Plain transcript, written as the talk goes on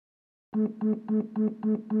You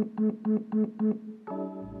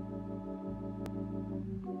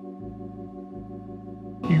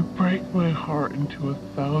break my heart into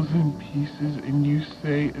 1,000 pieces and you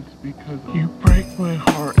say it's because you break my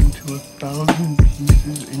heart into 1,000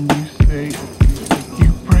 pieces and you say it's because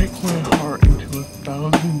you break my heart into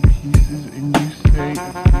 1,000 pieces and you say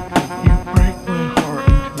it's because you break my heart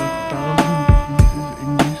into 1,000 pieces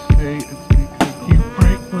and you say it's because you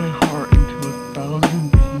break my heart into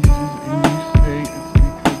 1,000 pieces and you say it's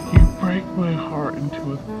because you break my heart into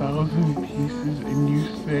 1,000 pieces and you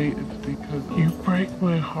say it's because you break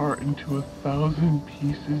my heart into 1,000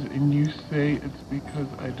 pieces and you say it's because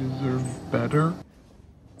I deserve better.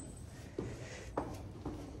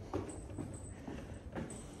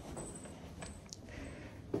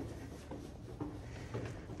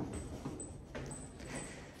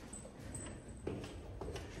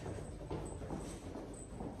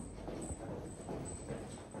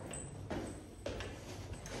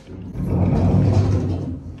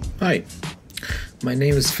 Hi, my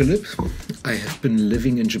name is Philip. I have been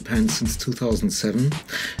living in Japan since 2007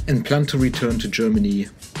 and plan to return to Germany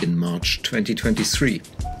in March 2023.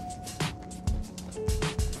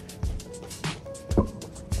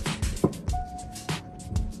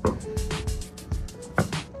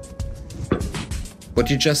 What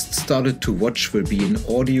you just started to watch will be an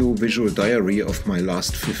audio-visual diary of my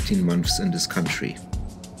last 15 months in this country.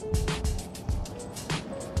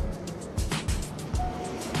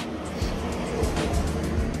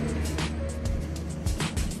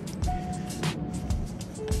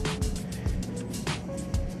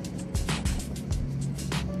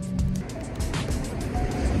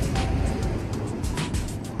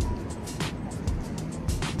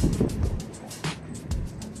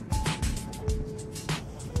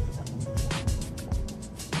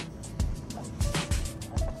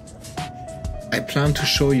 I plan to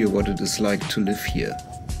show you what it is like to live here.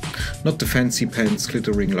 Not the fancy pants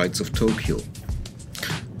glittering lights of Tokyo,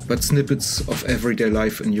 but snippets of everyday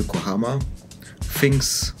life in Yokohama,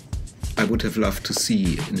 things I would have loved to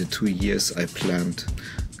see in the 2 years I planned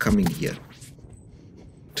coming here.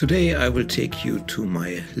 Today I will take you to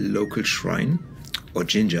my local shrine, or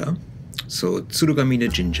jinja, so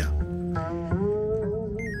Tsurugamine Jinja.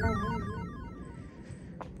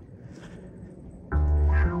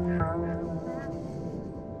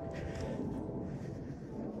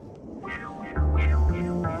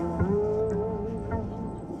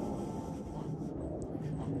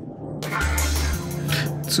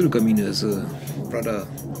 Tsurugamine is a rather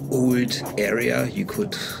old area. You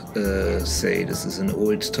could say this is an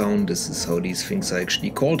old town. This is how these things are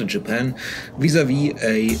actually called in Japan, vis-a-vis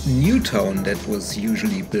a new town that was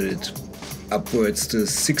usually built upwards the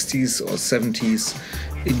 60s or 70s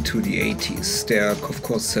into the 80s. There are of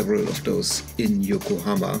course several of those in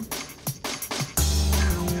Yokohama.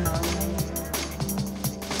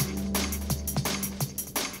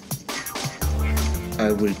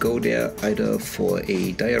 I will go there either for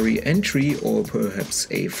a diary entry or perhaps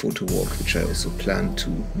a photo walk, which I also plan to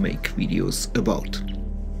make videos about.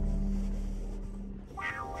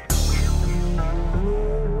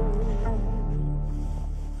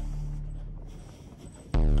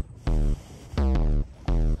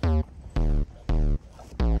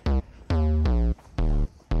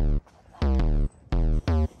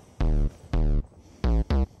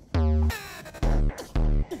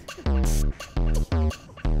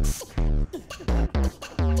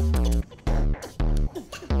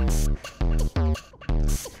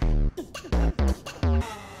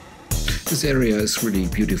 This area is really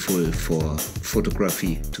beautiful for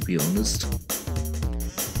photography, to be honest.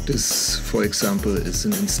 This, for example, is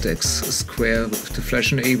an Instax square with the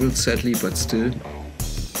flash enabled, sadly, but still.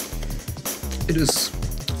 It is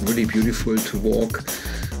really beautiful to walk.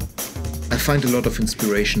 I find a lot of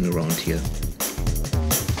inspiration around here.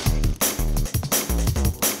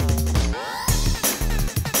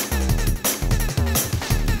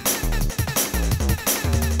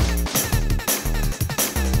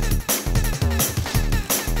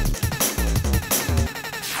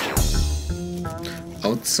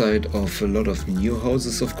 Outside of a lot of new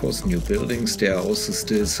houses, of course, new buildings, there are also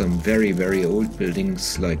still some very, very old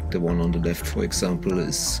buildings, like the one on the left, for example,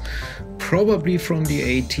 is probably from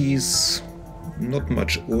the 80s, not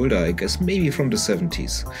much older, I guess, maybe from the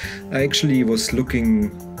 70s. I actually was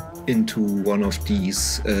looking into one of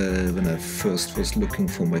these when I first was looking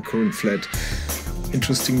for my current flat.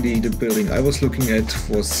 Interestingly, the building I was looking at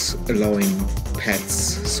was allowing pets,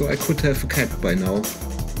 so I could have a cat by now.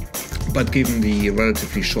 But given the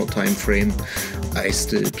relatively short time frame, I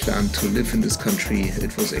still plan to live in this country.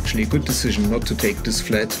 It was actually a good decision not to take this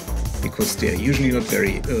flat. because they are usually not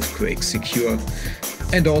very earthquake secure.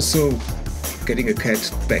 And also, getting a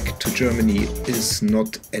cat back to Germany is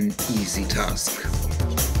not an easy task.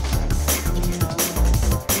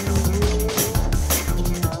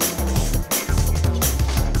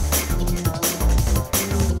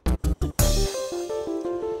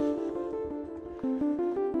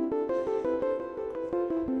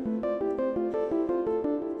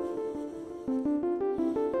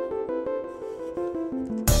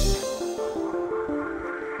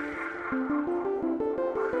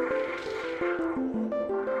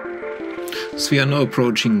 So we are now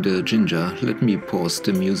approaching the Jinja. Let me pause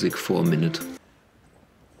the music for a minute.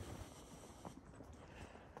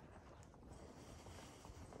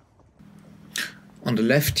 On the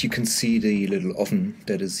left you can see the little oven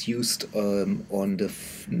that is used on the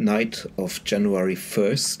night of January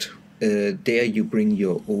 1st. There you bring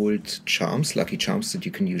your old charms, lucky charms that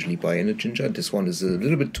you can usually buy in a Jinja. This one is a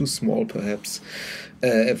little bit too small perhaps.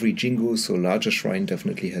 Every Jingu, so larger shrine,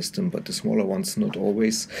 definitely has them, but the smaller ones not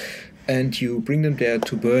always. And you bring them there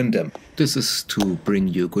to burn them. This is to bring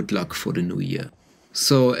you good luck for the new year.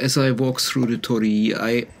 So as I walk through the torii,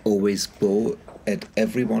 I always bow at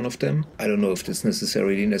every one of them. I don't know if this is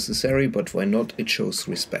necessarily necessary, but why not? It shows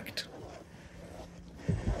respect.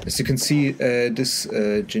 As you can see, this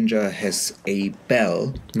Jinja has a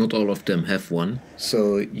bell. Not all of them have one.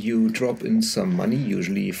 So you drop in some money,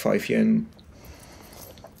 usually 5 yen,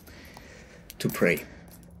 to pray.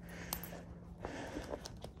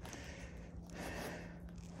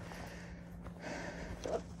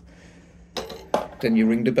 Then you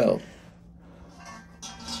ring the bell.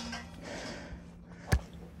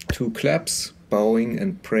 2 claps, bowing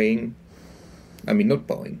and praying. I mean, not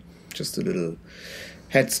bowing, just a little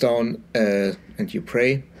heads down, and you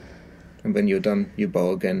pray. And when you're done, you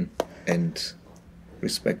bow again and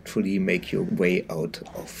respectfully make your way out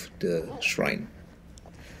of the shrine.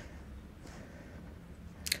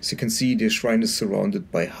 As you can see, the shrine is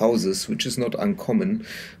surrounded by houses, which is not uncommon.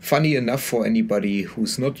 Funny enough for anybody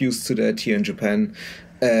who's not used to that here in Japan,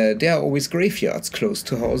 there are always graveyards close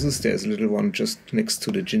to houses. There's a little one just next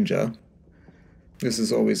to the Jinja. This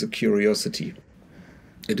is always a curiosity.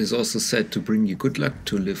 It is also said to bring you good luck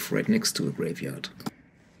to live right next to a graveyard.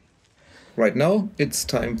 Right now, it's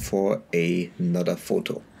time for another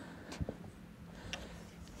photo.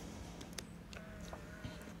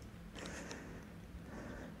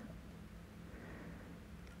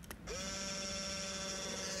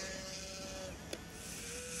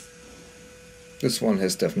 This one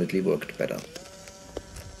has definitely worked better.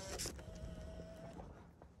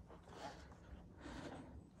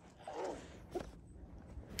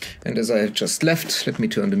 And as I had just left, let me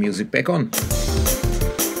turn the music back on.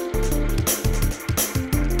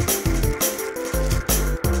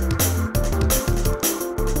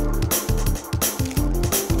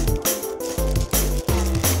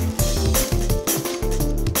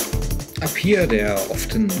 Up here there are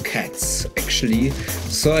often cats, actually,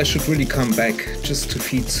 so I should really come back just to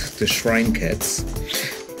feed the shrine cats.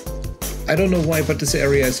 I don't know why, but this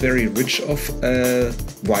area is very rich of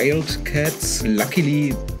wild cats.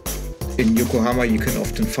 Luckily, in Yokohama you can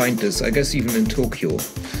often find this, I guess even in Tokyo.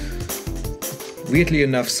 Weirdly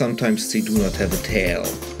enough, sometimes they do not have a tail,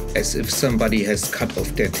 as if somebody has cut off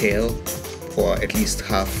their tail, or at least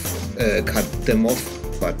half cut them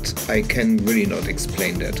off, but I can really not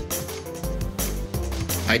explain that.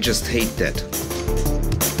 I just hate that.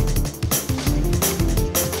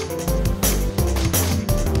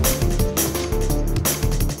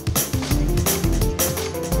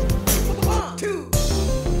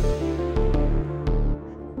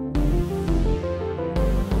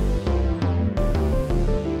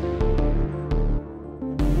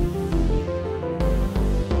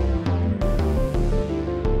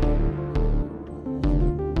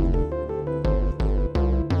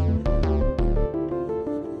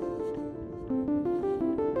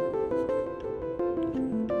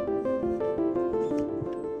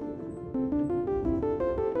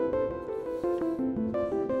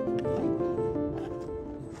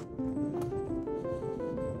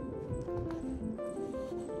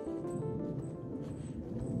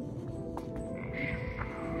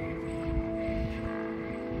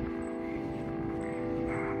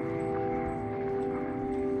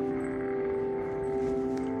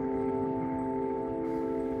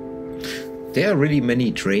 There are really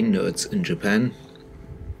many train nerds in Japan.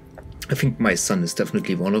 I think my son is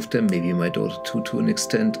definitely one of them, maybe my daughter too to an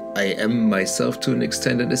extent. I am myself to an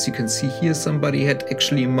extent, and as you can see here, somebody had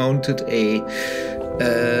actually mounted a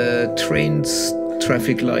train's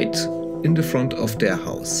traffic light in the front of their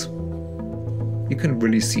house. You can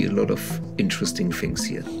really see a lot of interesting things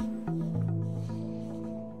here.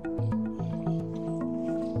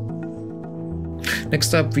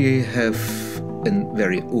 Next up we have a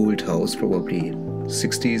very old house, probably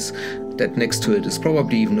 60s. That next to it is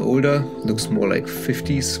probably even older, looks more like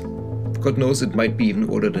 50s. God knows, it might be even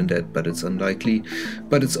older than that, but it's unlikely.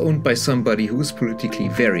 But it's owned by somebody who is politically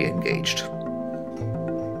very engaged.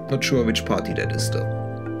 Not sure which party that is though.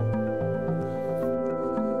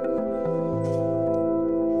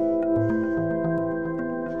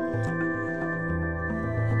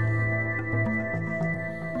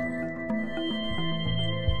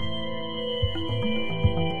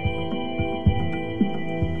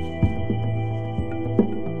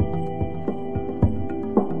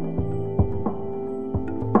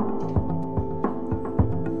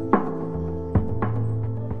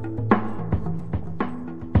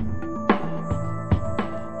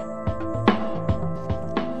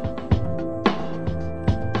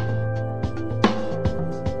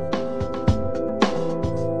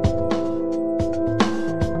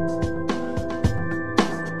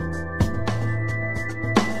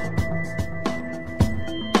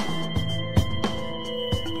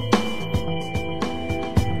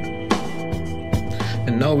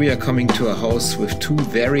 Now we are coming to a house with two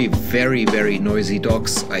very noisy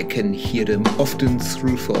dogs. I can hear them often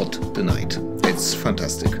throughout the night. It's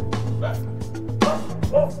fantastic.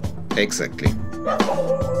 Exactly.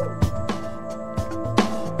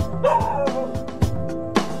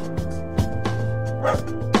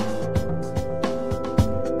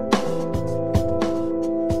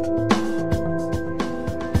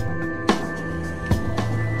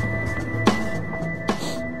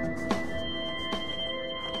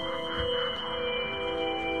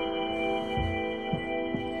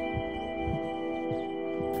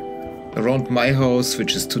 Around my house,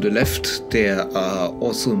 which is to the left, there are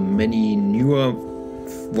also many newer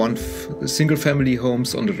single family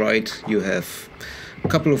homes. On the right you have a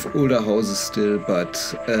couple of older houses still, but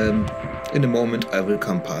in a moment I will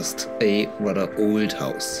come past a rather old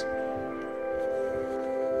house.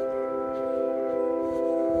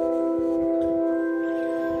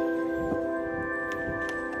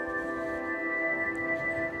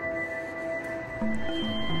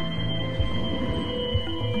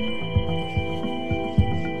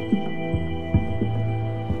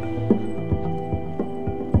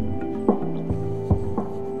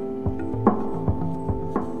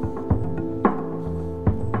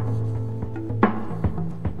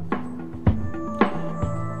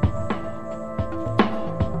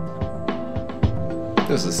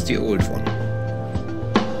 This is the old one.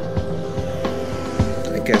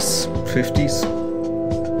 I guess 50s,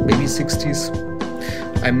 maybe 60s.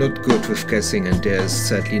 I'm not good with guessing, and there's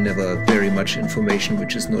sadly never very much information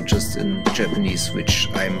which is not just in Japanese, which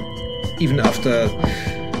I'm, even after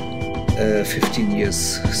 15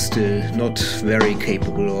 years, still not very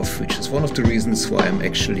capable of, which is one of the reasons why I'm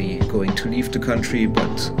actually going to leave the country,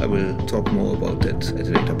 but I will talk more about that at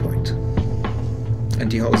a later point. And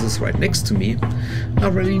the houses right next to me are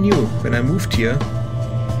really new. When I moved here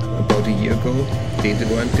about a year ago, they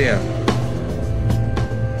weren't there.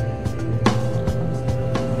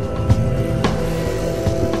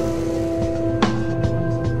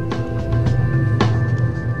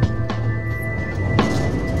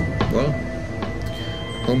 Well,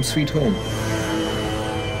 home sweet home.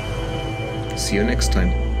 See you next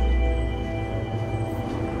time.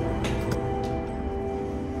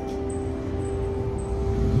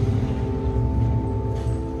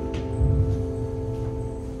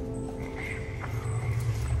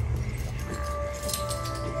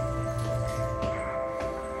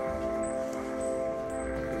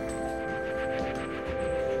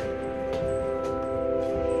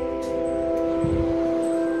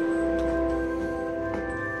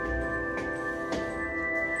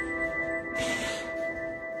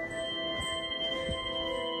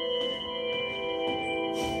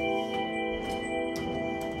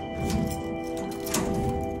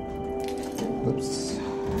 Oops.